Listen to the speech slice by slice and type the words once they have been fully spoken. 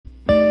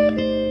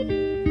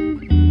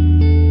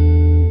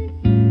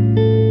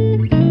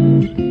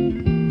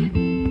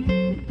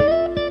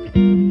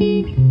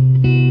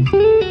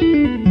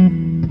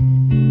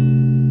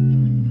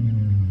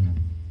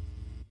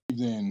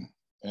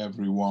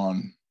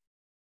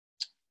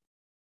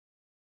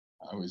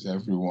How is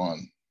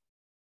everyone?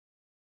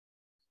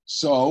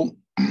 So,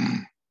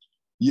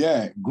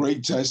 yeah,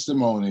 great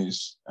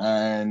testimonies.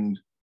 And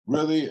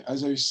really,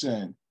 as I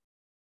said,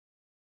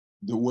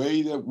 the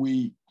way that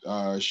we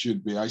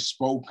should be, I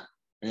spoke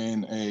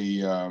in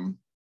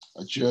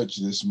a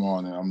church this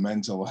morning on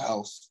mental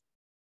health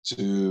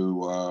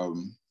to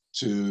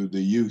the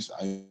youth.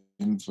 I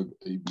even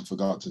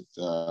forgot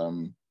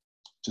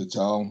to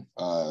tell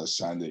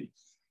Sandy.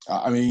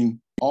 I mean,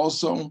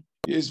 also,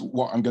 here's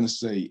what I'm going to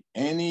say.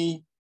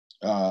 Any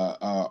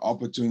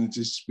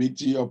opportunity, speak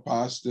to your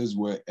pastors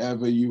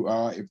wherever you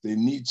are. If they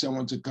need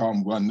someone to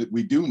come, well,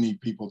 we do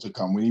need people to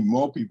come. We need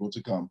more people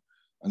to come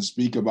and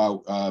speak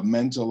about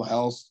mental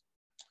health,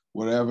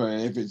 whatever.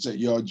 If it's at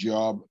your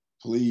job,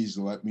 please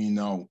let me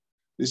know.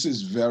 This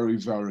is very,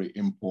 very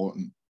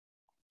important.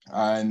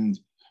 And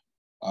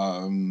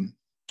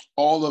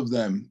all of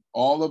them,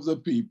 all of the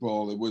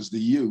people, it was the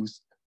youth,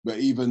 but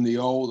even the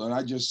old, and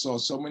I just saw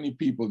so many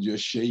people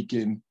just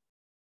shaking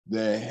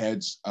their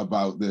heads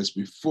about this.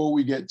 Before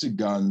we get to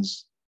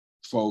guns,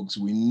 folks,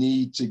 we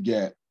need to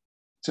get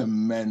to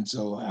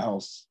mental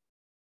health.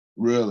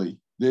 Really,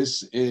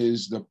 this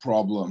is the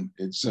problem.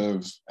 It's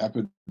of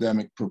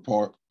epidemic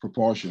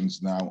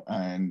proportions now,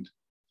 and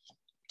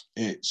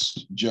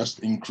it's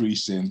just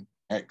increasing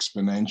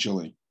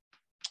exponentially.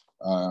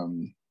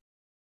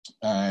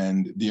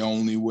 And the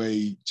only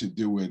way to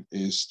do it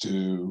is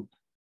to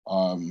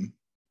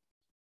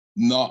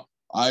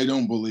I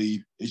don't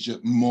believe it's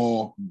just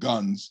more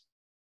guns,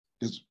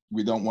 because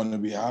we don't want to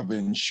be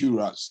having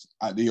shootouts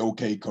at the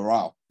OK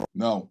Corral.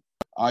 No,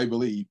 I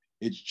believe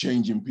it's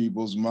changing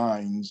people's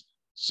minds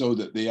so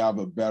that they have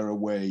a better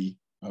way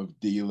of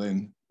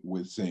dealing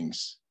with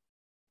things,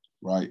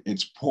 right?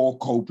 It's poor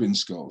coping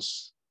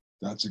skills.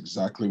 That's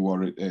exactly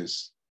what it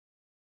is.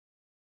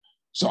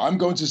 So I'm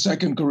going to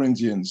 2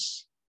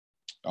 Corinthians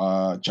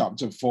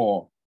chapter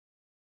 4,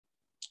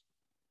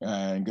 and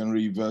I'm going to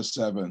read verse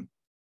 7.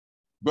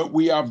 But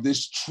we have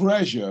this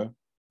treasure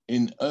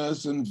in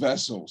earthen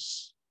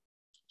vessels,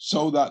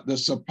 so that the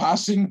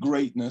surpassing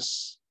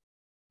greatness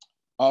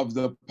of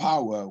the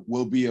power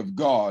will be of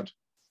God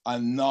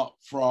and not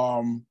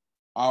from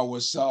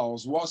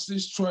ourselves. What's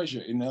this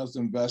treasure in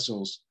earthen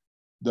vessels?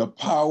 The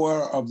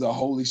power of the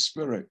Holy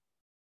Spirit.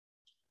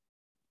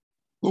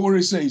 Look what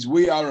it says: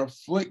 we are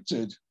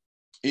afflicted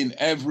in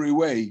every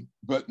way,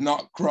 but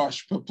not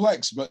crushed,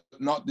 perplexed, but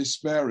not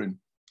despairing,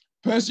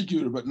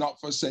 persecuted, but not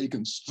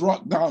forsaken,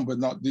 struck down, but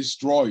not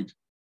destroyed,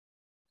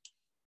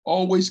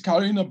 always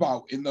carrying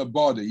about in the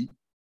body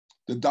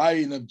the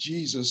dying of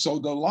Jesus, so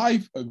the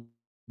life of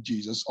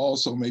Jesus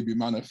also may be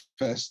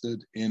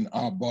manifested in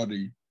our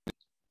body.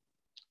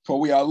 For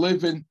we are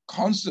living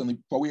constantly,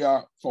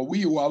 for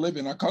we who are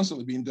living are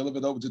constantly being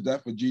delivered over to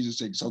death for Jesus'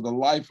 sake, so the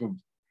life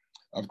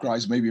of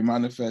Christ may be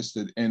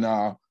manifested in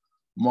our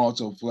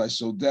mortal flesh.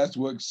 So death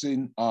works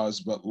in us,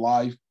 but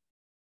life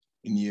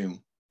in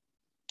you.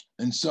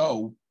 And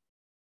so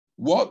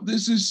what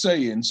this is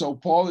saying, so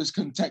Paul is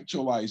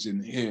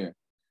contextualizing here.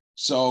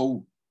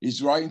 So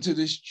he's writing to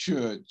this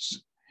church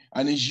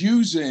and he's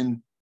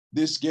using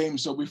this game.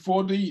 So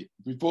before the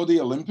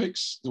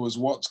Olympics, there was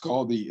what's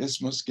called the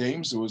Isthmus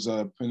Games. There was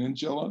a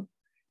peninsula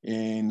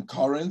in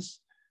Corinth,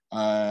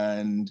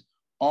 and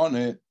on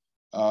it,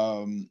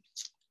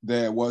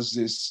 there was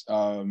this,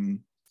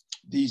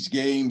 these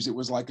games. It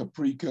was like a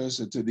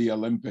precursor to the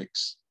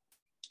Olympics.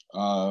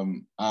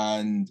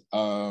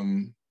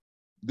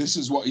 This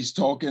is what he's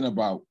talking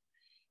about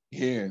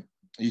here.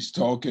 He's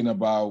talking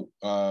about,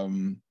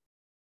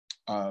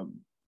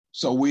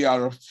 so we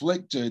are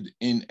afflicted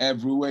in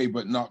every way,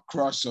 but not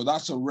crushed. So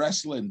that's a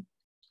wrestling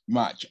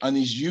match. And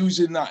he's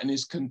using that and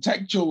he's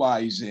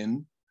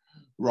contextualizing,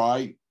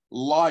 right,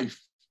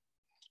 life.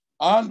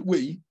 Aren't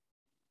we?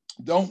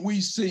 Don't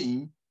we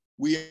seem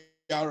we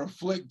are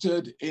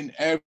afflicted in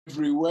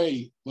every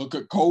way? Look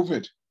at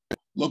COVID.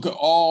 Look at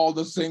all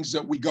the things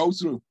that we go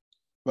through.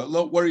 But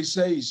look where he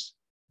says,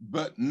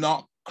 but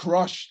not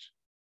crushed,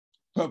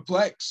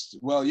 perplexed.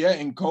 Well, yeah,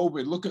 in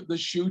COVID, look at the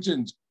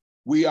shootings.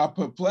 We are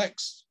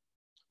perplexed,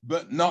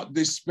 but not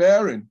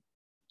despairing,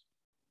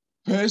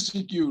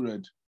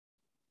 persecuted,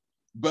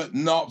 but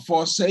not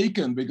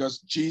forsaken, because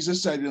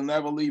Jesus said he'll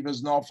never leave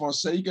us nor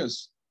forsake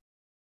us.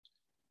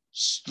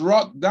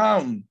 Struck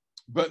down,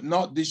 but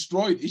not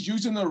destroyed. He's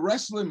using a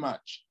wrestling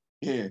match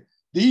here.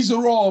 These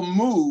are all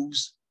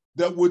moves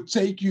that would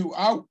take you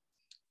out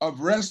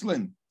of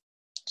wrestling.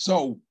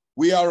 So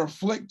we are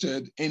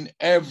afflicted in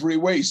every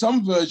way.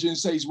 Some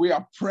versions says we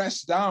are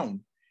pressed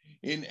down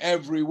in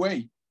every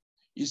way.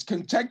 He's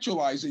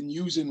contextualizing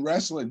using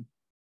wrestling,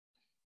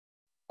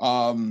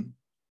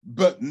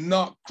 but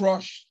not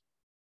crushed,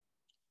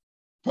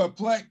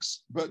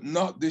 perplexed, but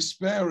not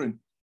despairing.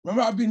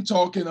 Remember, I've been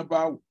talking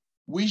about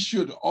we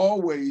should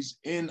always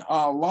in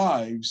our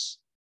lives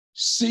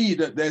see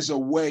that there's a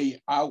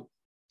way out.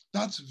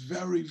 That's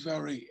very,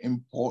 very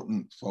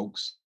important,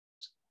 folks.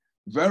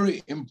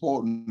 Very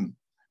important.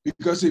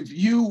 Because if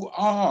you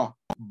are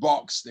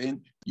boxed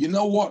in, you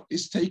know what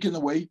is taken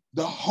away?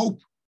 The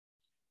hope.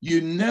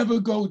 You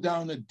never go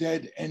down a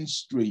dead end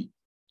street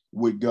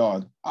with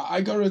God.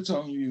 I gotta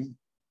tell you,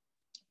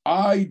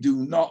 I do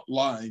not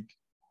like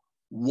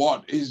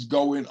what is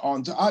going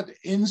on. To add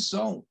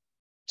insult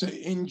to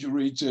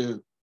injury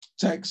to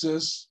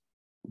Texas,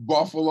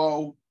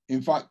 Buffalo,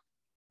 in fact,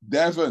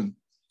 Devin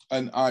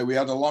and we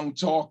had a long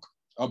talk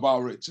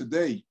about it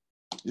today.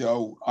 You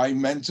know, I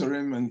mentor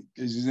him and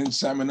he's in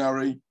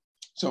seminary.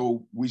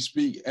 So we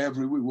speak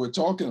every week. We're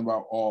talking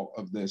about all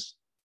of this.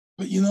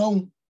 But you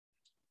know,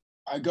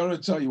 I gotta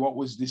tell you what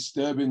was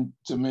disturbing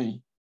to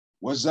me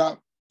was that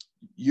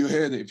you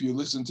heard it if you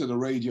listen to the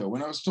radio.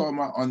 When I was talking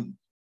about on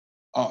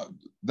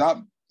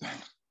that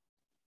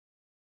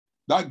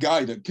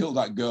guy that killed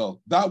that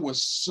girl, that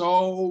was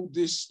so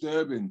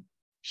disturbing.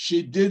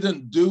 She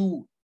didn't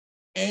do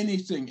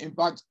anything. In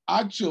fact,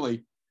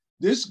 actually,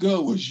 this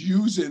girl was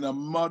using a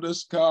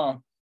mother's car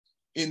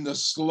in the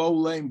slow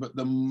lane, but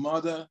the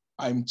mother,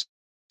 I'm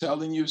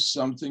telling you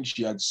something,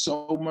 she had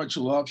so much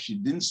love. She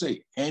didn't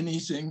say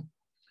anything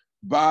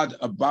bad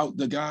about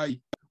the guy.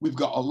 We've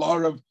got a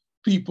lot of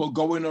people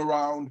going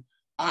around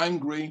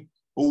angry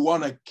who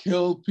want to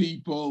kill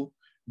people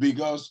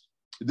because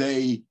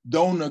they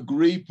don't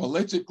agree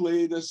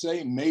politically the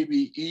same,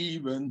 maybe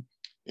even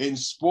in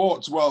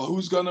sports. Well,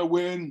 who's going to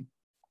win?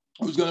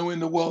 Who's going to win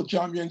the world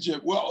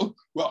championship? Well,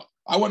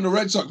 I want the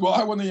Red Sox. Well,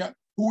 I want the,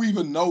 who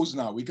even knows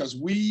now? Because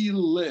we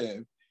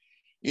live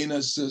in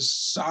a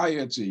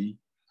society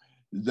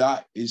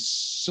that is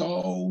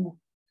so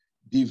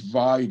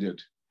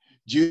divided.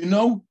 Do you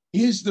know,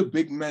 here's the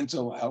big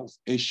mental health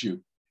issue.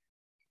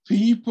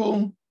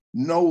 People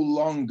no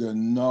longer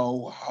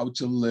know how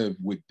to live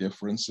with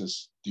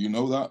differences. Do you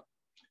know that?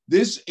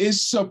 This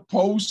is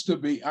supposed to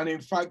be, and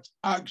in fact,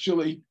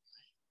 actually,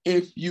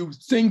 if you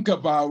think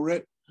about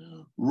it,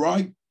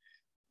 right,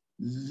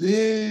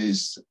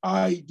 this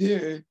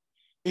idea,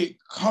 it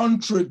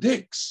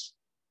contradicts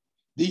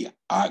the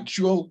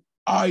actual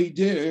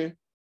idea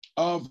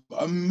of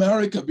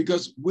America,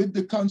 because with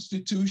the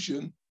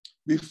Constitution,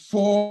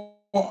 before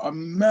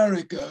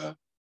America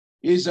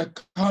is a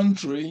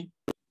country,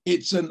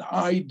 it's an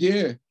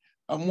idea.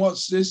 And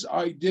what's this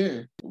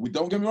idea? We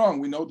don't get me wrong,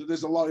 we know that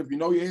there's a lot, if you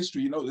know your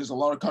history, you know there's a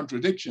lot of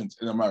contradictions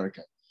in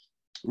America,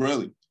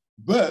 really.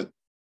 But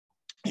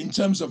in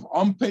terms of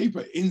on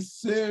paper, in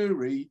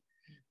theory,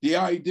 the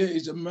idea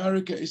is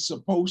America is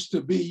supposed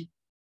to be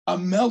a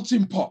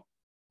melting pot.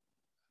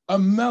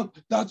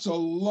 That's a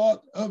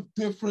lot of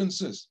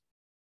differences.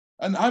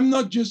 And I'm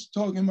not just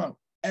talking about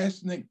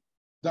ethnic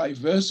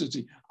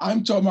diversity.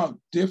 I'm talking about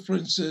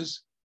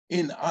differences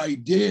in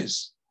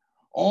ideas.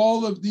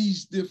 All of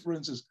these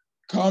differences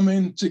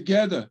coming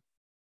together.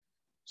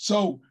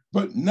 So,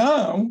 but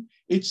now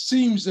it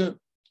seems that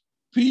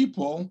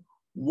people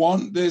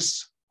want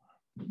this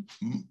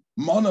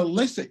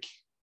monolithic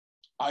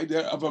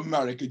idea of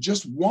America,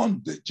 just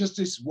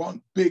this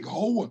one big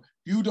whole one.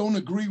 You don't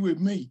agree with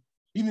me,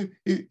 even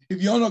if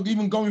you're not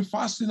even going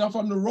fast enough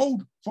on the road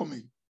for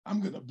me,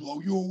 I'm gonna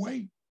blow you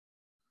away.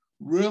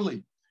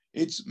 Really,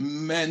 it's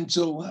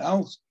mental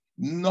health,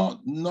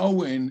 not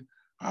knowing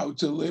how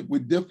to live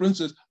with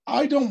differences.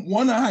 I don't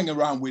want to hang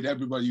around with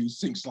everybody who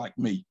thinks like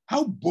me.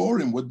 How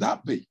boring would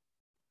that be?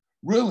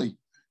 Really,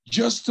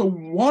 just to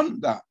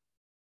want that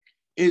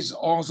is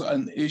also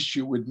an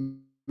issue with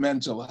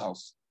mental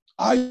health.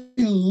 I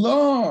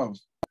love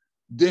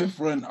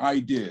different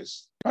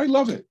ideas. I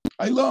love it.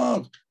 I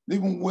love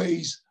different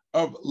ways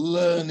of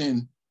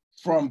learning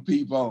from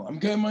people. I'm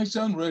getting my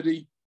son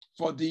ready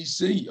for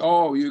DC.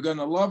 Oh, you're going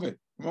to love it.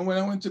 When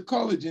I went to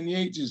college in the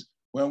 80s,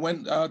 when I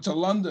went to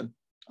London,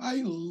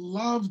 I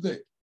loved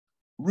it.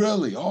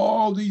 Really,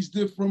 all these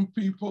different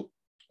people,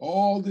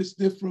 all this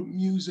different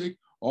music,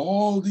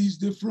 all these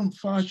different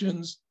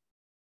fashions,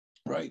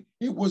 right?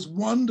 It was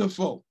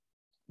wonderful.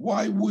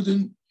 Why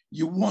wouldn't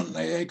you want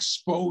to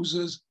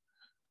expose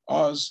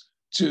us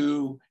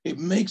to, it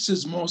makes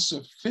us more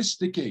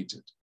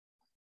sophisticated.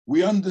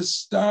 We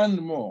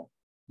understand more,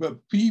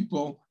 but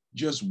people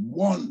just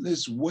want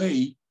this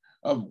way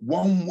of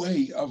one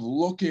way of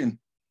looking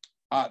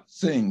at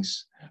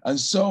things. And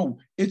so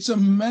it's a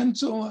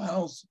mental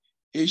health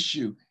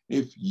issue.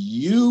 If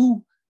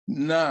you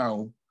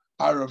now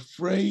are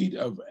afraid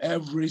of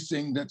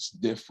everything that's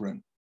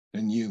different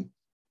than you,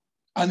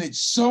 and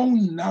it's so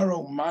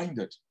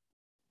narrow-minded.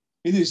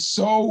 It is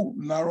so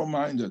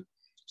narrow-minded.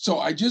 So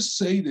I just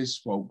say this,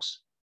 folks.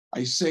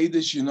 I say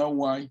this, you know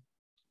why?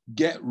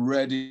 Get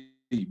ready,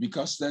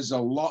 because there's a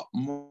lot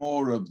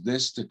more of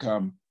this to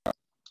come.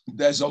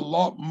 There's a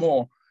lot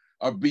more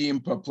of being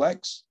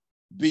perplexed,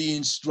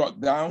 being struck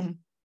down.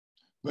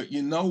 But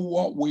you know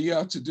what we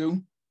are to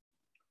do?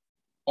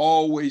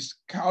 Always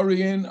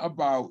carrying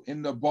about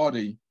in the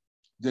body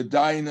the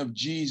dying of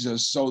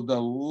Jesus, so the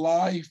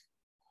life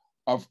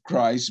of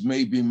Christ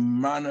may be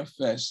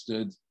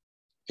manifested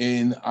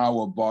in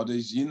our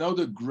bodies. You know,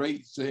 the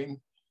great thing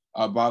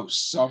about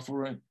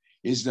suffering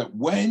is that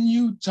when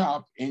you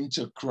tap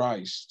into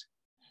Christ,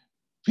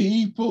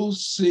 people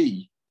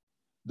see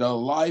the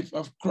life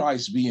of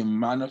Christ being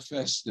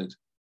manifested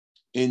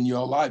in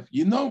your life.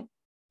 You know,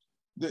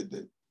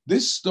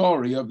 this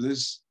story of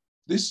this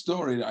this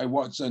story that I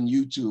watched on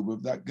YouTube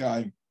of that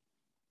guy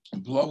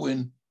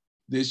blowing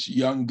this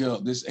young girl,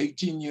 this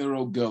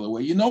 18-year-old girl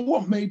away. You know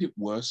what made it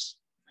worse?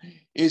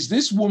 Is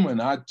this woman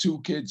had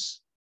two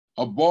kids,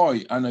 a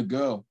boy and a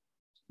girl.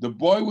 The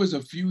boy was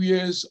a few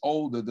years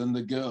older than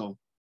the girl.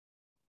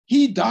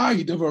 He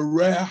died of a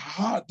rare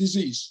heart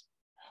disease.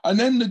 And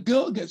then the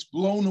girl gets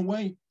blown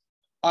away.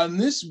 And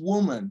this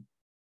woman,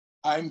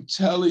 I'm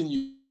telling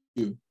you,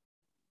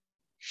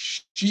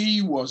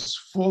 she was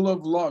full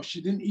of love.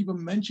 She didn't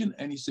even mention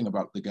anything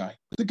about the guy.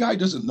 The guy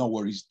doesn't know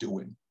what he's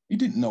doing. He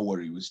didn't know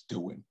what he was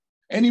doing.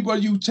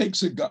 Anybody who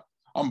takes a gun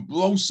and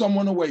blows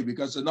someone away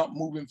because they're not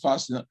moving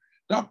fast enough,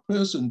 that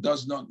person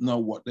does not know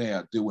what they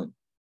are doing.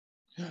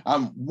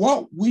 And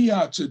what we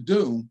are to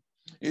do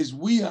is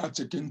we are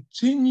to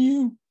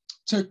continue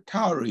to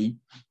carry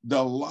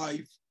the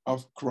life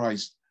of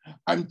Christ.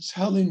 I'm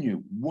telling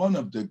you, one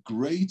of the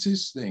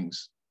greatest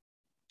things,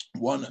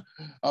 one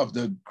of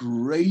the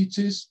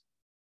greatest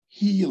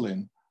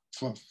healing,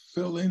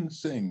 fulfilling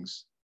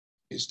things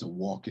is to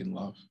walk in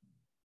love.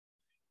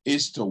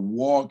 Is to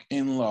walk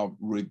in love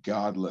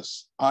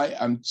regardless. I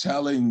am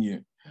telling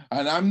you,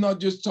 and I'm not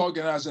just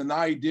talking as an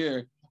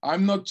idea.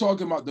 I'm not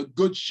talking about the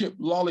good ship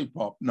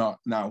lollipop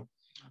now.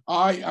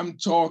 I am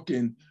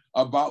talking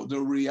about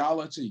the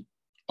reality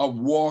of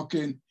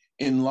walking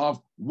in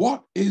love.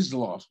 What is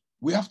love?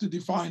 We have to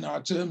define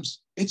our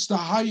terms. It's the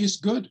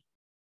highest good.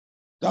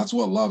 That's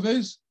what love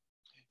is.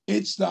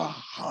 It's the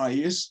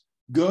highest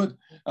good.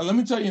 And let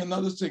me tell you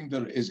another thing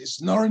there is.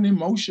 It's not an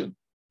emotion.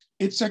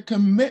 It's a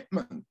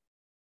commitment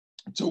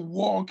to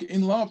walk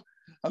in love.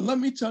 And let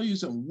me tell you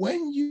something.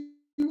 When you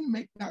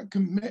make that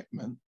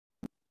commitment,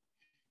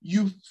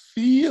 you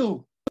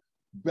feel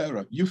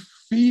better. You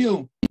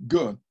feel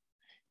good.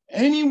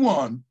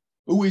 Anyone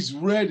who is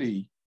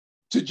ready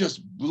to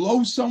just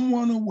blow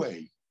someone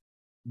away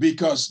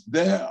because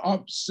they're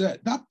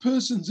upset, that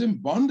person's in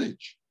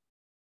bondage.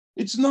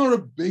 It's not a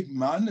big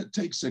man that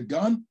takes a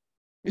gun.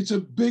 It's a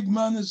big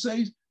man that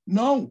says,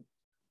 no,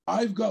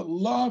 I've got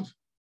love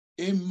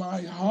in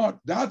my heart.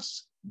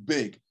 That's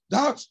big.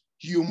 That's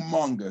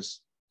humongous.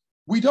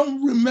 We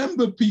don't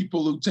remember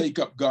people who take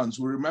up guns.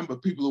 We remember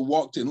people who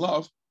walked in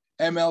love.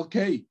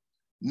 MLK,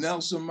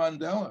 Nelson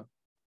Mandela,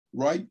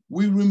 right?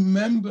 We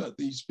remember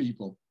these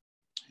people.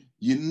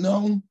 You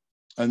know,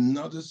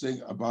 another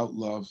thing about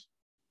love,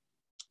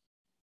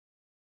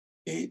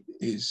 it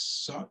is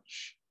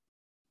such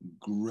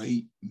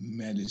great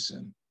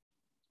medicine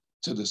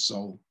to the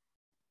soul.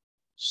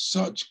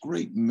 Such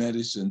great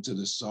medicine to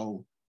the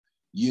soul.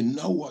 You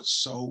know what's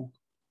so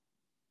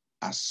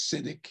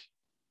acidic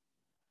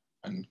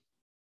and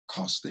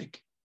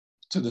caustic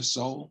to the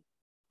soul?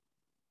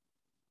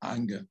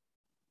 Anger,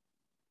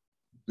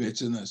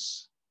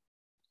 bitterness,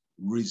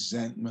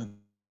 resentment.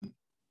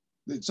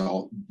 It's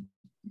all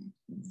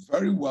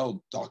very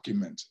well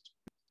documented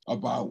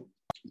about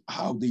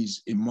how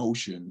these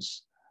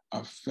emotions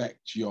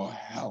affect your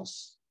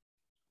health,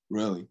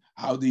 really,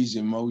 how these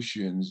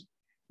emotions,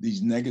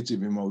 these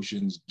negative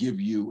emotions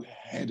give you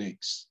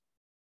headaches.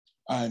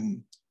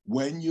 And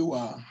when you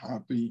are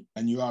happy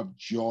and you have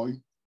joy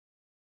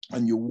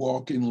and you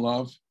walk in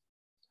love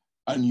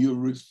and you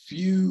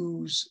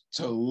refuse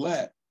to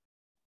let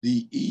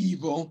the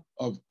evil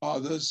of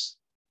others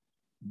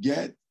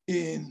get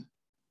in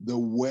the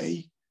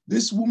way.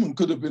 This woman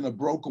could have been a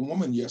broken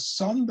woman. Your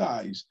son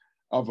dies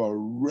of a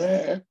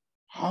rare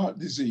heart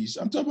disease.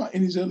 I'm talking about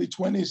in his early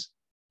 20s.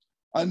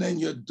 And then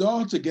your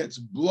daughter gets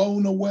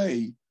blown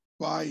away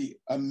by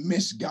a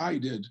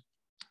misguided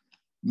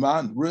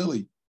man,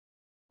 really.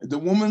 The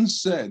woman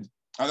said,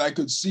 and I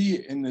could see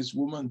it in this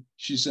woman,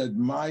 she said,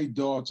 my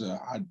daughter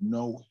had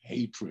no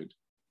hatred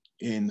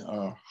in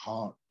her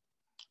heart.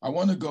 I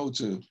want to go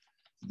to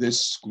this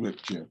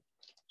scripture.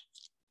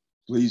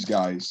 Please,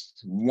 guys,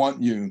 I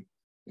want you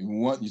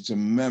to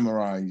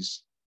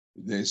memorize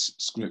this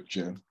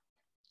scripture.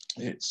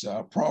 It's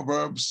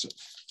Proverbs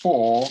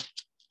 4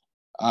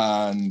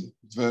 and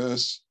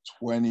verse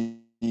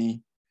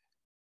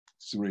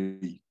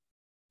 23.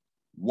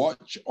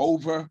 Watch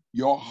over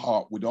your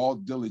heart with all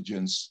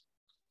diligence,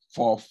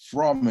 for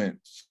from it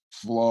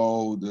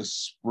flow the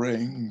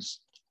springs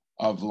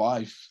of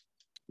life.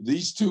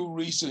 These two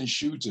recent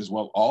shooters,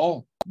 well,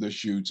 all the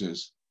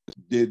shooters,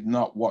 did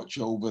not watch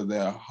over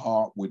their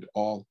heart with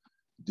all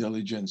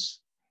diligence.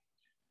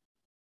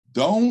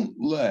 Don't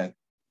let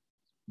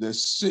the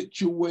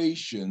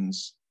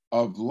situations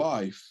of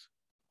life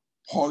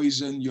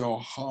poison your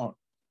heart,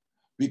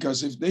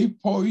 because if they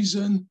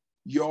poison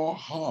your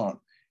heart,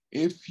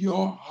 if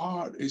your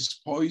heart is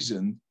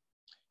poisoned,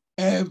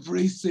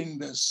 everything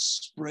that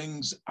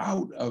springs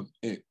out of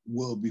it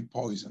will be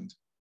poisoned.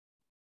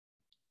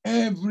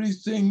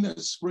 Everything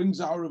that springs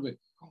out of it.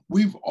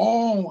 We've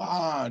all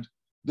had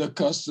the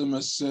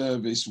customer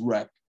service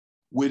rep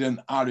with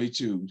an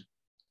attitude.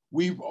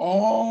 We've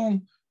all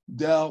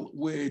dealt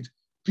with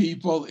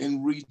people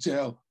in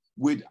retail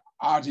with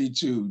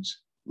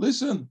attitudes.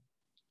 Listen,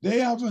 they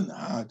haven't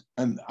had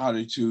an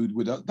attitude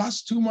with us.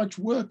 That's too much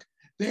work.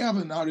 They have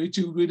an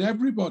attitude with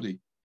everybody.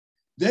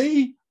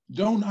 They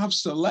don't have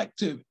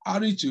selective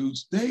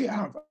attitudes. They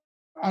have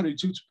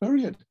attitudes,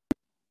 period.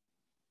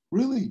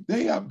 Really,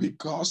 they are,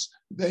 because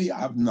they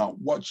have not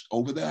watched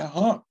over their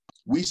heart.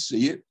 We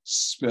see it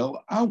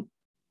spill out.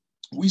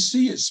 We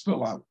see it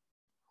spill out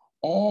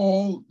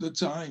all the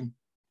time.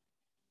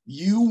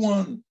 You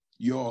want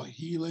your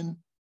healing.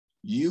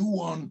 You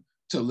want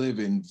to live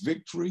in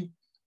victory.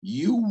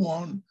 You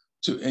want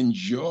to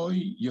enjoy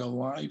your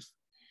life.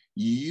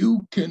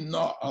 You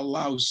cannot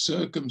allow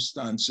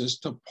circumstances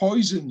to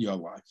poison your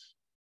life.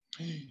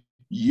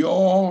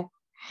 Your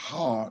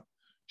heart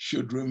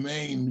should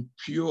remain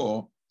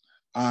pure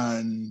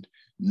and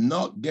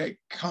not get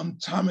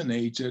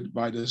contaminated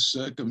by the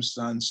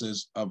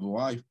circumstances of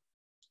life.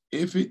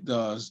 If it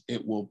does,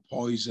 it will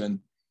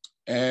poison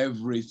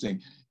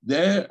everything.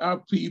 There are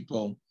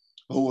people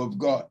who have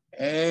got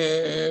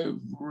everything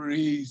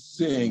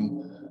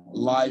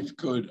life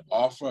could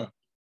offer,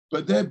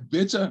 but they're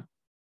bitter.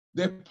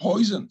 They're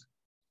poisoned.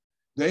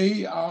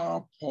 They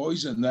are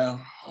poisoned. Their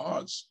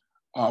hearts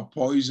are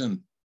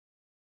poisoned.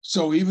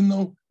 So even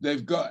though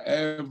they've got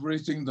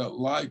everything that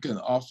life can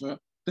offer,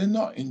 they're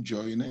not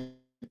enjoying it.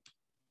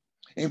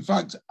 In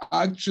fact,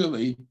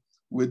 actually,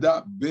 with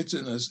that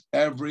bitterness,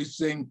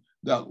 everything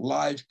that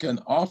life can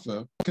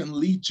offer can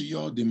lead to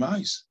your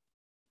demise.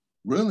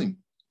 Really,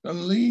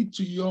 can lead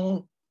to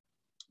your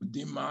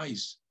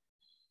demise.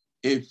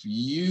 If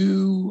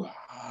you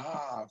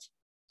have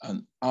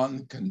an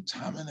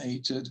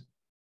uncontaminated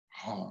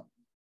heart,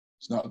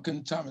 it's not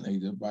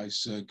contaminated by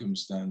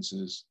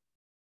circumstances,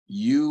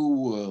 you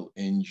will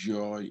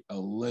enjoy a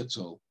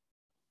little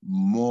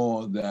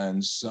more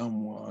than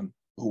someone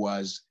who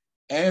has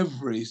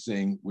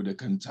everything with a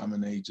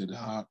contaminated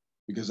heart,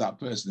 because that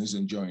person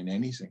isn't enjoying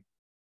anything,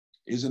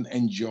 isn't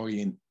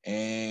enjoying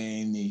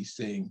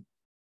anything.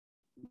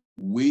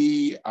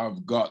 We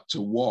have got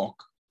to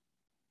walk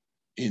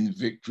in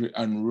victory,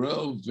 and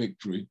real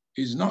victory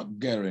is not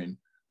getting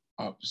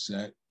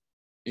upset.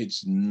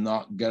 It's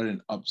not getting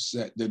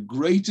upset. The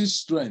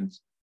greatest strength,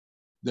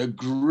 the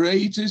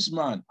greatest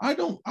man,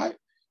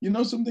 you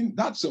know something,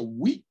 that's a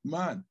weak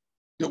man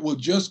that will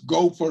just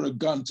go for a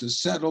gun to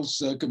settle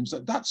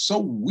circumstances. That's so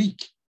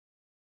weak.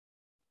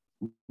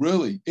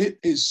 Really, it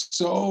is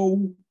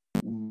so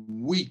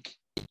weak.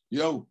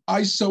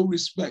 I so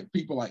respect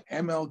people like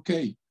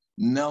MLK,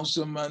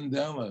 Nelson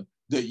Mandela,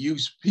 that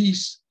use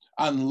peace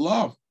and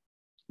love,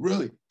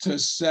 really, to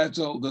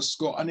settle the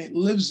score. And it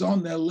lives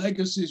on. Their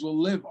legacies will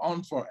live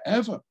on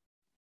forever.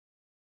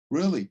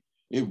 Really,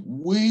 if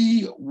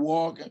we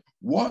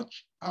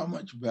watch how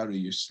much better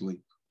you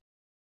sleep.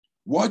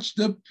 Watch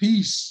the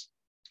peace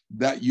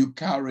that you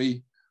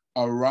carry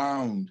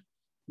around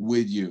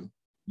with you.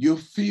 You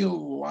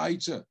feel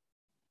lighter.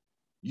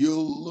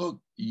 You'll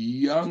look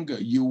younger.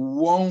 You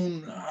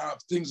won't have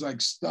things like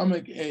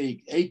stomach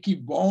ache, achy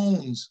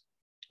bones,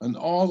 and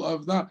all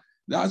of that.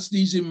 That's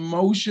these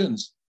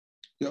emotions.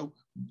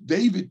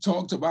 David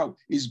talked about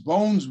his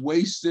bones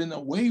wasting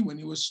away when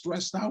he was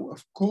stressed out,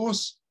 of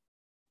course.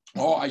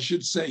 Or I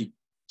should say,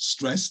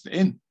 stressed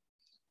in.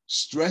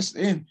 Stressed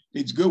in.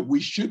 It's good.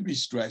 We should be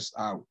stressed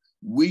out.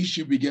 We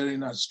should be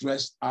getting that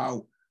stressed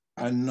out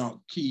and not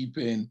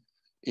keeping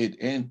it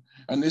in.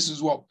 And this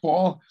is what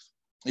Paul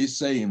is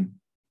saying.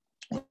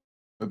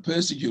 A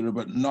persecutor,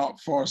 but not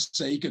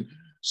forsaken.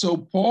 So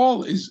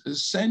Paul is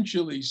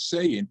essentially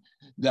saying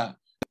that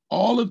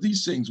all of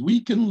these things, we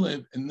can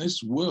live in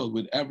this world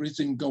with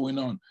everything going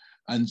on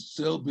and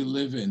still be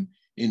living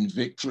in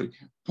victory.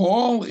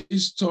 Paul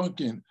is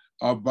talking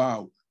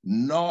about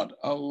not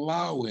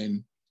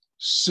allowing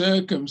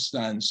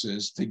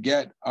circumstances to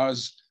get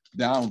us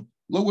down.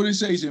 Look what it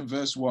says in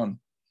verse 1.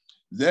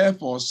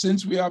 Therefore,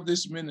 since we have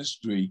this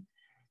ministry,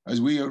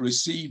 as we have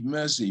received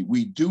mercy,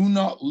 we do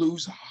not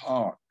lose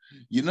heart.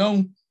 You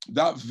know,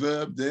 that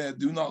verb there,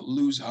 do not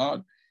lose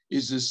heart,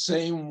 is the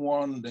same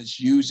one that's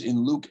used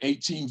in Luke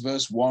 18,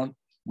 verse 1.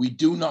 We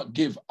do not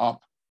give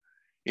up.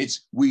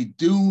 It's we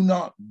do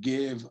not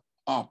give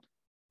up,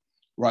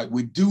 right?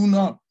 We do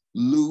not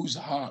lose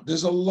heart.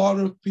 There's a lot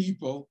of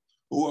people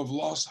who have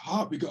lost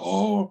heart because,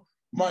 oh,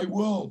 my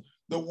world,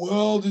 the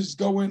world is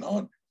going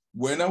on.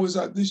 When I was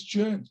at this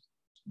church,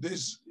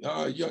 this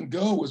young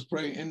girl was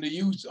praying in the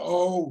youth,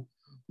 oh,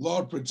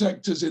 Lord,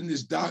 protect us in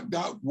this dark,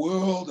 dark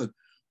world, and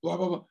blah,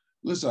 blah, blah.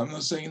 Listen, I'm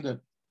not saying that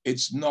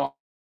it's not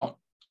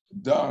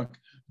dark,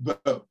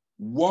 but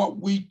what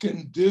we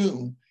can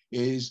do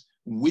is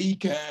we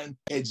can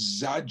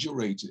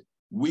exaggerate it.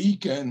 We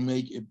can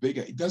make it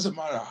bigger. It doesn't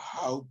matter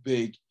how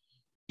big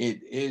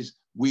it is.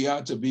 We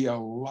are to be a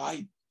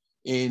light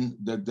in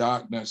the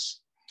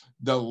darkness.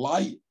 The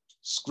light,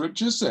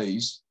 scripture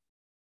says,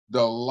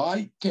 the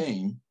light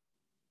came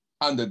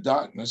and the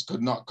darkness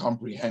could not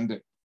comprehend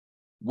it.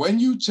 When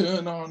you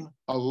turn on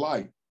a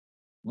light,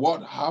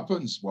 what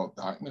happens? Well,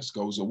 darkness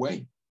goes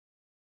away.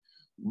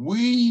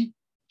 We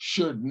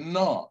should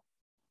not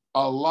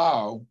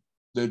allow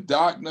the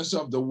darkness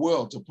of the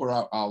world to put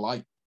out our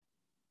light.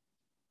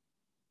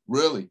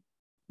 Really,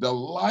 the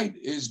light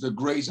is the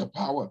greater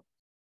power.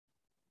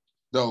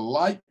 The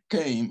light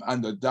came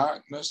and the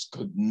darkness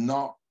could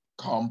not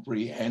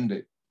comprehend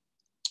it.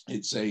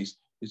 It says,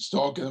 it's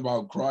talking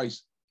about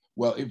Christ.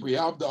 Well, if we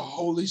have the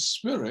Holy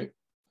Spirit,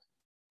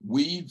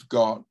 we've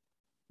got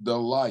the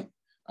light.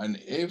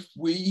 And if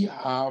we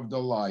have the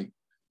light,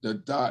 the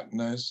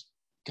darkness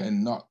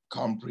cannot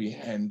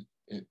comprehend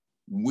it.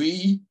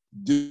 We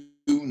do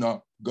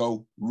not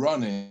go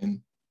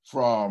running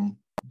from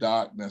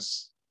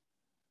darkness.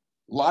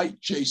 Light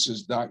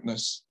chases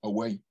darkness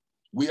away.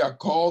 We are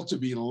called to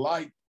be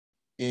light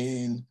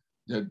in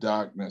the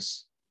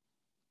darkness,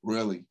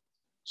 really.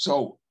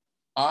 So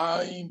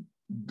I'm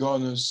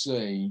gonna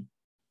say,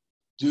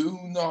 do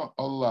not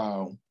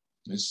allow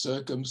the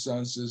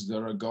circumstances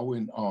that are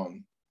going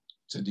on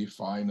to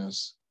define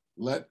us.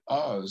 Let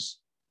us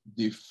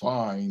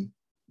define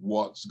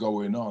what's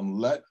going on.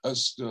 Let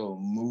us still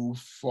move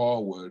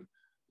forward.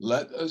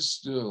 Let us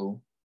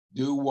still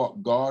do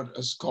what God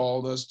has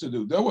called us to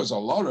do. There was a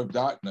lot of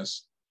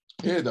darkness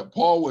here that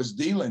Paul was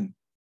dealing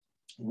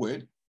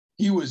with.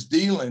 He was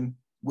dealing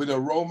with a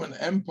Roman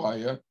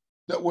Empire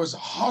that was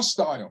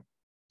hostile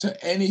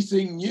to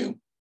anything new,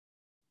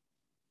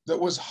 that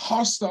was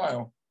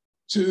hostile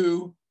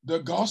to the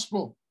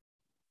gospel.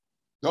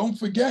 Don't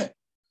forget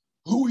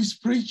who he's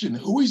preaching.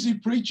 Who is he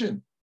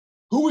preaching?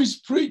 Who is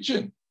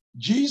preaching?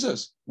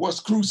 Jesus was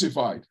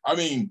crucified. I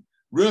mean,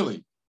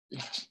 really,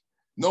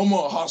 no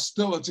more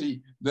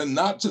hostility than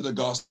that to the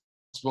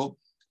gospel.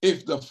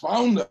 If the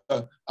founder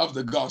of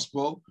the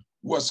gospel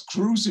was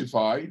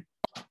crucified,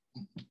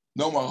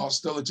 no more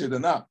hostility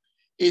than that.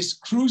 Is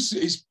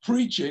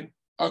preaching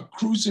a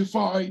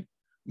crucified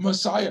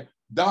Messiah.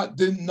 That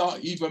did not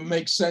even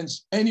make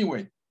sense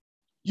anyway.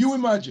 You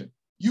imagine,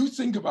 you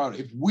think about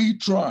it, if we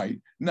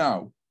tried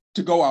now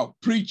to go out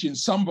preaching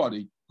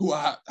somebody who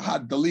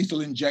had the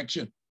lethal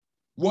injection,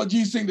 what do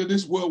you think that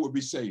this world would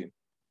be saying?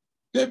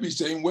 They'd be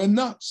saying we're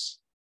nuts.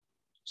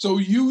 So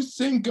you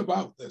think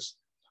about this,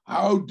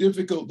 how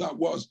difficult that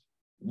was.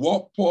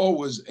 What Paul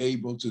was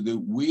able to do,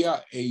 we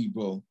are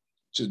able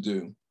to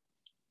do.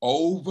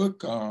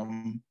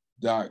 Overcome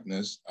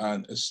darkness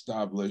and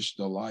establish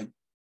the light.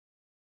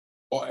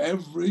 Or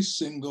every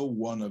single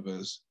one of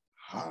us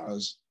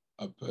has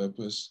a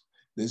purpose.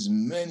 There's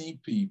many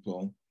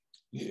people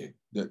here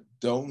that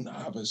don't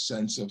have a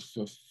sense of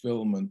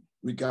fulfillment,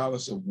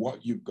 regardless of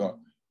what you've got,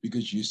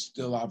 because you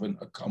still haven't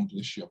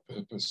accomplished your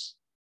purpose.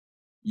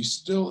 You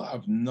still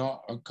have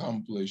not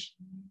accomplished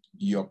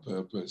your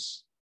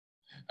purpose.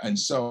 And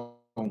so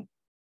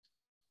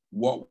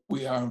what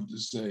we have to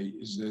say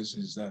is this,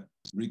 is that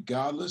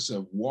regardless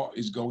of what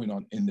is going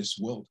on in this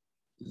world,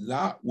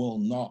 that will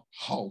not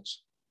halt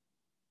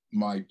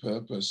my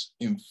purpose.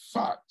 In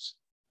fact,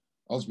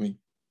 ultimately,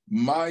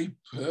 my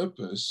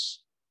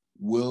purpose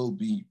will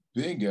be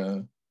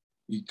bigger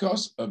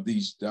because of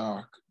these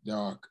dark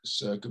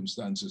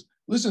circumstances.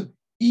 Listen,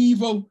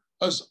 evil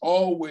has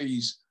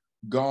always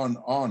gone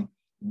on.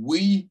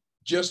 We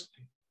just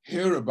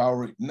hear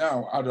about it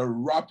now at a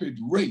rapid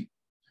rate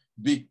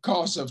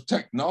because of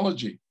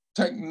technology.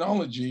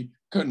 Technology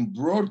can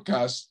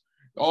broadcast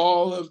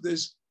all of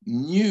this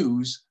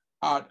news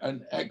at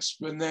an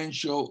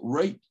exponential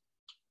rate.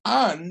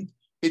 And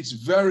it's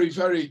very,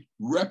 very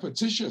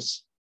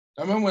repetitious.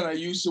 I remember when I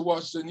used to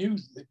watch the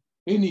news,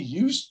 any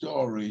news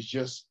story is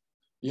just,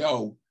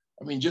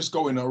 just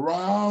going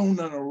around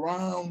and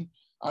around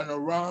and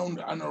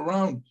around and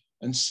around.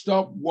 And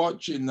stop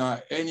watching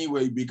that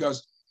anyway,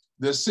 because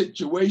the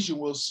situation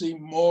will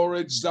seem more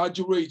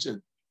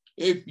exaggerated.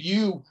 If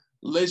you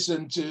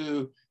listen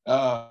to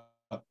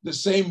the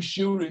same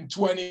shooting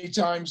 20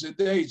 times a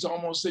day, it's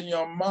almost in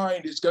your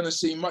mind, it's going to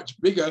seem much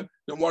bigger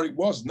than what it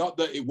was. Not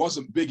that it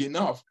wasn't big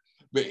enough,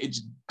 but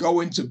it's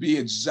going to be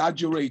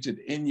exaggerated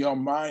in your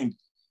mind.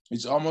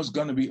 It's almost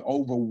going to be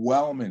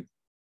overwhelming,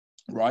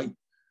 right?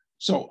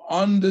 So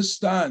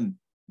understand,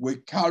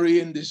 we're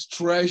carrying this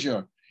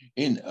treasure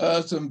in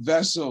earthen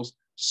vessels.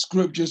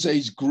 Scripture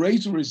says,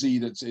 greater is he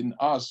that's in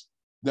us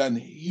than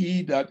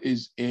he that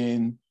is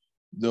in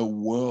the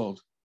world.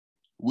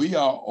 We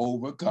are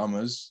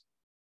overcomers,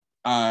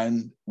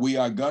 and we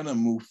are going to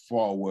move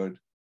forward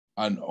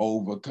and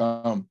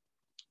overcome.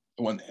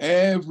 I want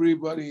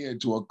everybody here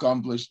to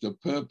accomplish the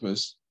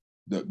purpose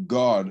that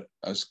God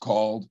has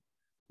called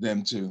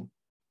them to.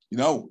 You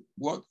know,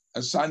 what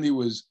Sandy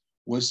was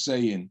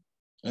saying,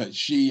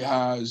 she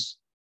has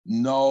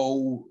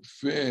no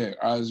fear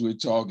as we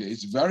talk.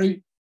 It's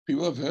very,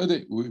 people have heard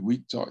it. We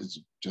talk, it's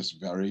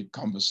just very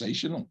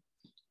conversational.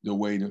 The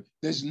way to,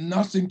 there's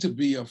nothing to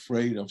be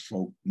afraid of,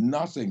 folk.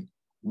 Nothing.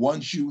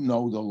 Once you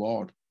know the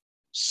Lord.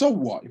 So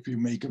what if you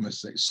make a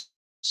mistake?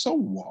 So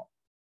what?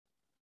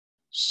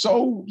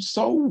 So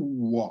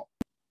what?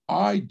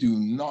 I do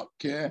not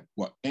care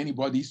what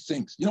anybody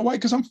thinks. You know why?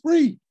 Because I'm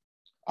free.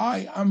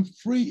 I am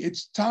free.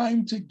 It's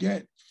time to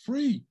get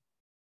free.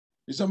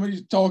 If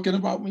somebody's talking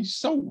about me,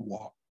 so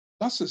what?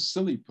 That's a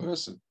silly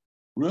person,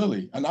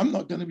 really. And I'm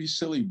not going to be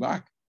silly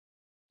back.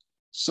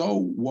 So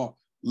what?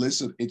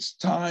 Listen, it's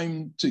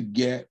time to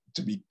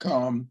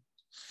become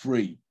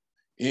free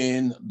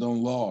in the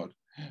Lord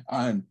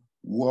and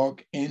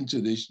walk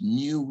into this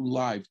new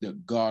life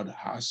that God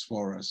has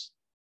for us.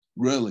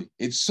 Really.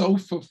 It's so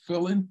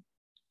fulfilling.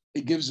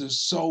 It gives us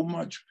so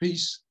much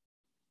peace.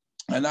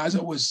 And as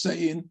I was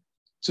saying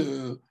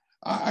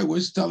I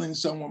was telling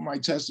someone my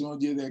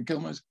testimony the other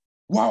day,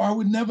 wow, I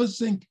would never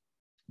think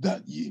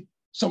that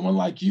someone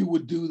like you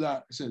would do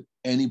that. I said,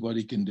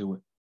 anybody can do it.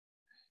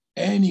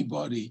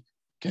 Anybody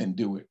can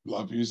do it. A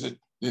lot of people said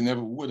they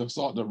never would have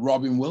thought that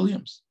Robin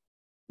Williams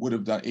would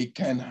have done. It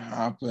can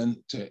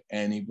happen to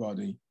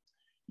anybody.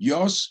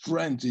 Your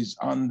strength is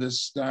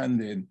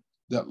understanding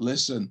that,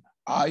 listen,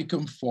 I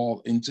can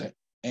fall into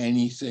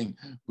anything.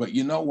 But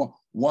you know what?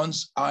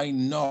 Once I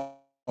know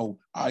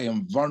I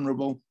am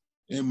vulnerable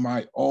in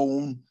my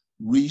own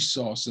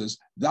resources,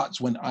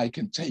 that's when I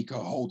can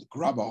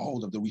grab a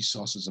hold of the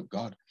resources of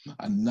God.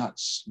 And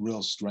that's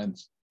real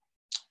strength.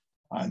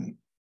 And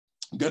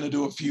I'm going to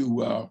do a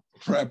few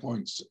prayer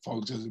points,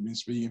 folks, as I've been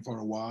speaking for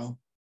a while.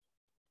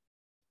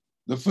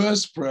 The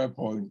first prayer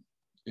point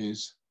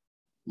is,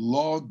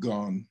 Lord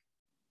God,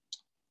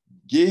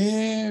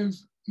 give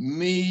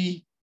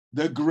me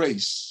the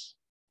grace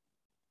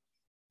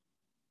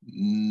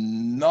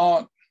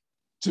not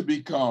to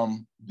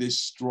become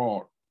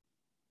distraught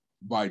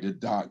by the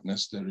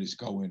darkness that is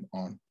going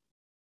on.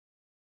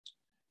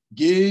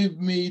 Give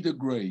me the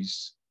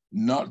grace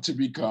not to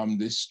become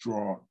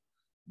distraught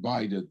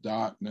by the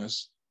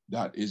darkness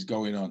that is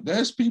going on.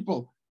 There's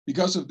people,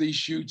 because of these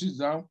shootings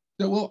now,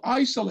 that will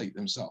isolate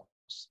themselves.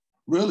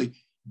 Really,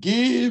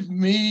 give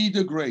me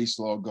the grace,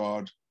 Lord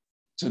God,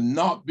 to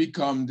not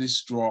become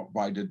distraught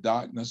by the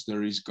darkness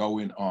that is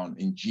going on.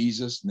 In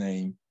Jesus'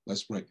 name,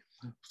 let's pray.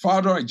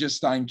 Father, I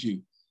just thank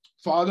you.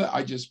 Father,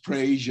 I just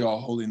praise your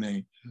holy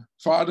name.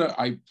 Father,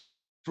 I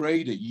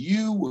pray that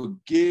you will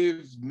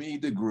give me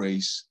the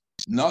grace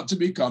not to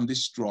become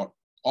distraught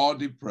or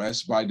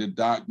depressed by the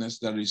darkness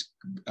that is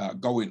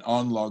going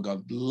on, Lord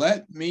God.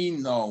 Let me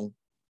know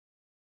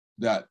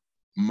that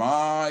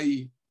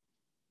my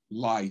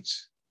light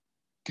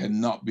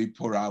cannot be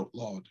put out,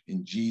 Lord.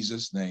 In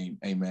Jesus' name,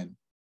 amen.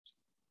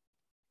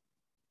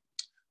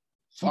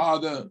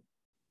 Father,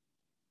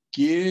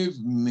 give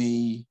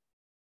me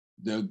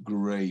the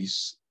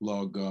grace,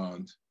 Lord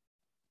God,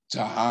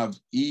 to have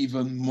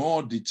even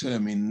more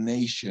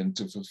determination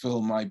to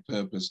fulfill my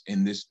purpose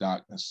in this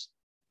darkness,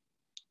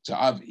 to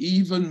have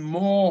even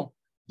more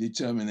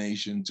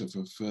determination to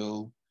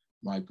fulfill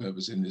my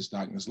purpose in this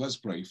darkness. Let's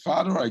pray.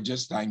 Father, I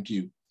just thank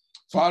you.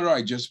 Father,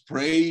 I just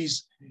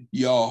praise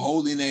your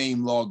holy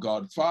name, Lord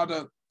God.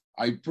 Father,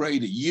 I pray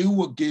that you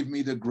will give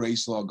me the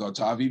grace, Lord God,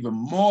 to have even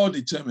more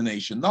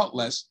determination, not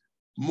less,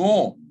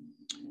 more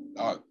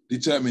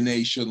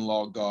determination,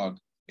 Lord God,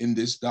 in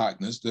this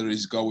darkness that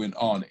is going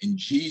on. In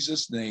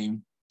Jesus'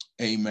 name,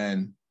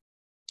 amen.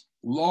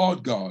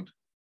 Lord God,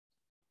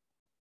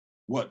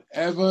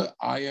 whatever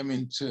I am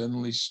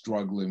internally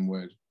struggling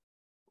with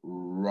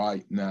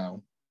right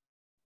now,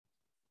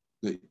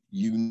 that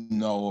you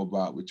know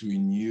about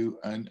between you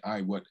and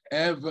I,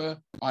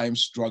 whatever I am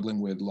struggling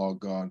with, Lord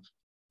God,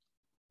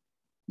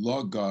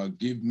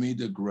 give me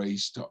the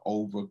grace to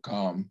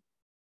overcome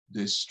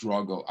this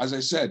struggle. As I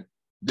said,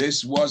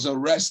 this was a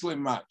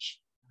wrestling match,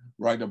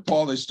 right? That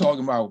Paul is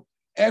talking about.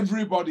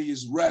 Everybody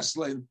is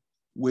wrestling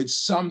with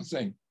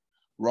something,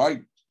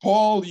 right?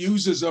 Paul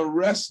uses a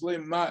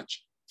wrestling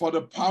match for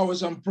the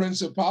powers and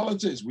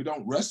principalities. We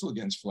don't wrestle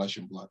against flesh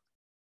and blood,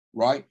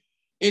 right?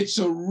 It's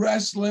a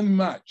wrestling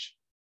match.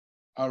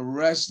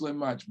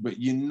 But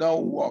you know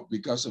what?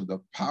 Because of the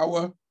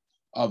power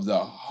of the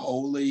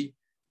Holy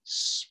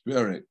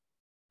Spirit,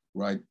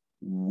 right?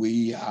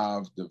 We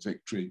have the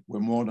victory.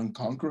 We're more than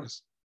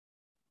conquerors.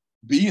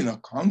 Being a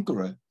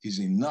conqueror is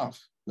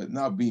enough, but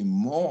now being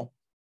more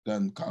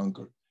than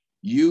conqueror,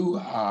 you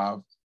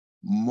have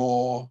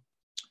more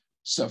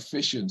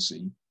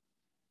sufficiency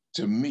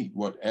to meet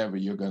whatever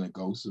you're going to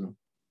go through.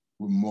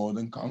 We're more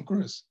than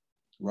conquerors,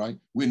 right?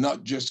 We're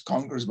not just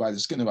conquerors by the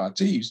skin of our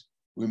teeth.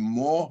 We're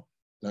more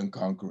than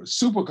conquerors,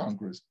 super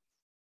conquerors.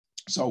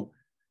 So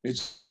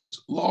it's,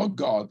 Lord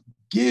God,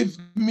 give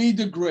me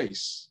the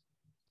grace.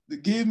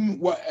 Give me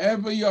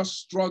whatever your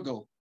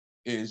struggle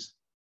is.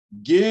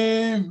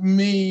 Give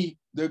me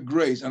the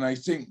grace. And I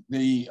think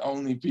the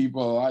only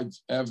people I've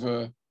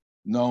ever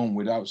known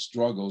without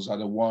struggles are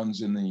the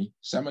ones in the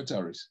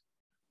cemeteries,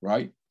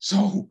 right?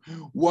 So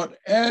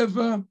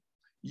whatever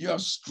your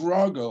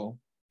struggle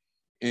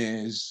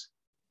is,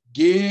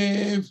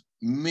 give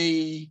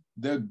me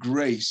the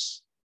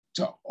grace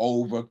to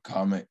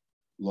overcome it,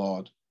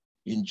 Lord.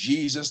 In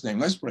Jesus' name,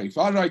 let's pray.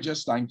 Father, I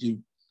just thank you.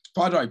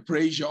 Father, I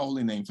praise your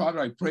holy name. Father,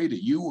 I pray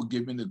that you will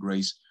give me the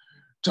grace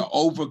to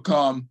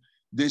overcome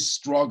this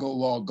struggle,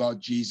 Lord God,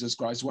 Jesus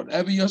Christ.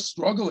 Whatever your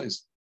struggle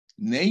is,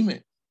 name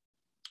it.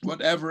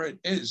 Whatever it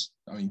is,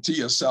 I mean, to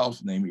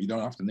yourself, name it. You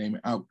don't have to name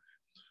it out.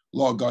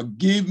 Lord God,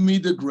 give me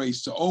the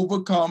grace to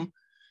overcome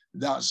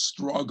that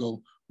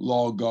struggle,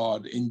 Lord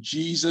God. In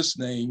Jesus'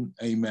 name,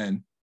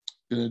 amen.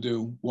 Going to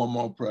do one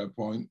more prayer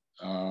point,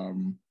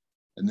 and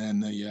then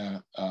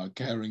the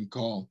caring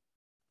call.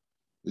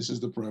 This is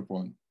the prayer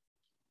point.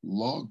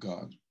 Lord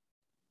God,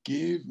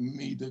 give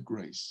me the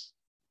grace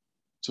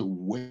to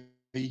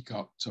wake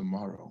up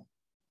tomorrow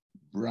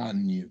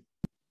brand new.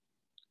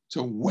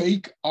 To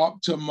wake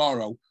up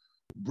tomorrow,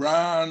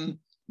 brand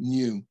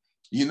new.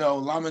 You know,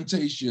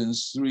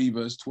 Lamentations 3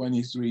 verse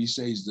 23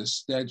 says, the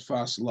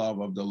steadfast love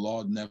of the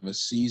Lord never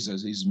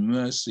ceases. His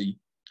mercy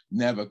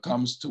never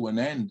comes to an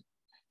end.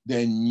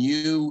 They're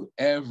new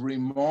every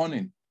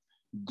morning.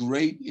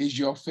 Great is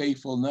your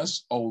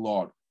faithfulness, O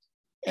Lord.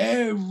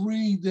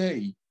 Every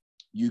day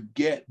you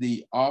get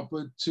the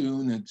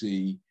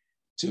opportunity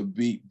to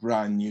be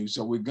brand new.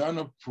 So we're going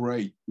to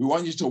pray. We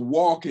want you to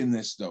walk in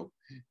this, though.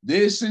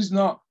 This is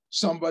not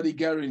somebody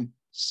getting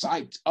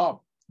psyched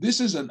up. This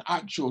is an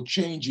actual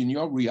change in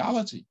your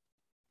reality.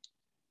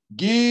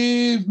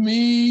 Give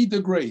me the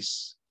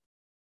grace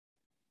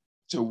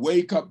to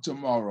wake up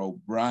tomorrow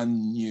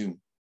brand new,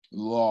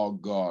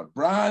 Lord God,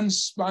 brand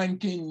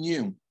spanking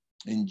new,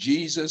 in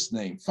Jesus'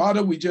 name.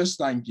 Father, we just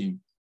thank you.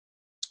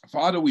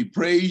 Father, we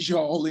praise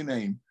your holy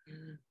name.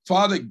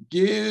 Father,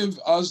 give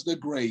us the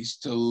grace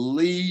to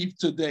leave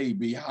today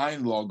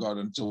behind, Lord God,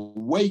 and to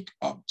wake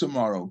up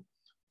tomorrow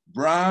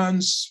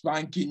brand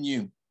spanking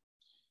new.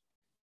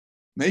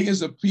 Make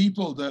us a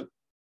people that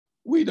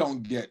we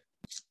don't get,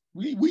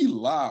 we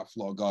laugh,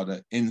 Lord God,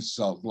 at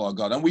insult, Lord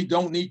God, and we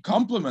don't need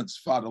compliments,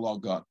 Father,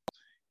 Lord God.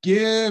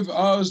 Give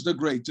us the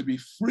grace to be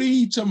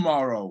free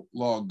tomorrow,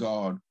 Lord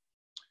God,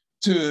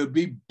 to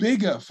be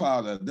bigger,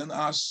 Father, than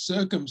our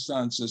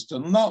circumstances, to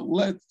not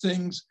let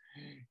things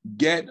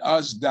get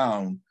us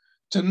down,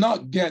 to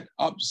not get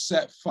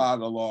upset,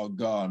 Father, Lord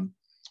God,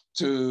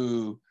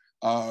 to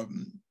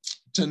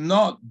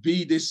not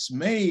be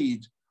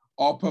dismayed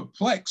or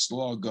perplexed,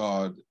 Lord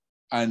God,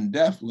 and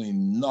definitely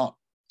not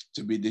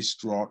to be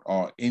distraught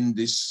or in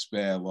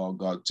despair, Lord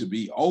God, to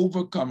be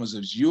overcomers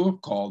as you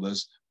have called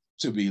us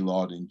to be,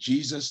 Lord. In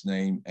Jesus'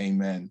 name,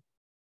 amen.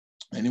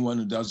 Anyone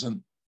who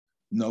doesn't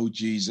know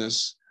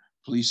Jesus,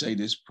 please say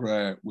this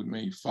prayer with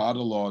me. Father,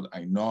 Lord,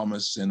 I know I'm a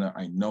sinner.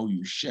 I know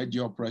you shed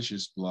your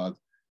precious blood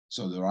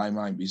so that I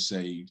might be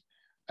saved.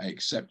 I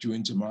accept you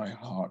into my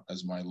heart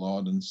as my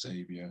Lord and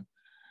Savior.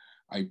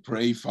 I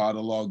pray, Father,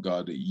 Lord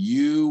God, that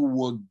you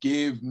will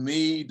give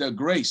me the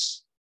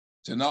grace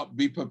to not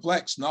be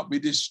perplexed, not be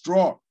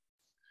distraught,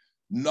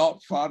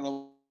 not,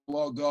 Father,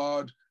 Lord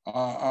God,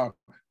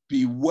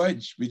 be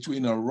wedged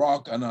between a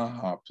rock and a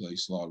hard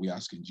place, Lord. We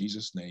ask in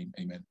Jesus' name,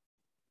 amen.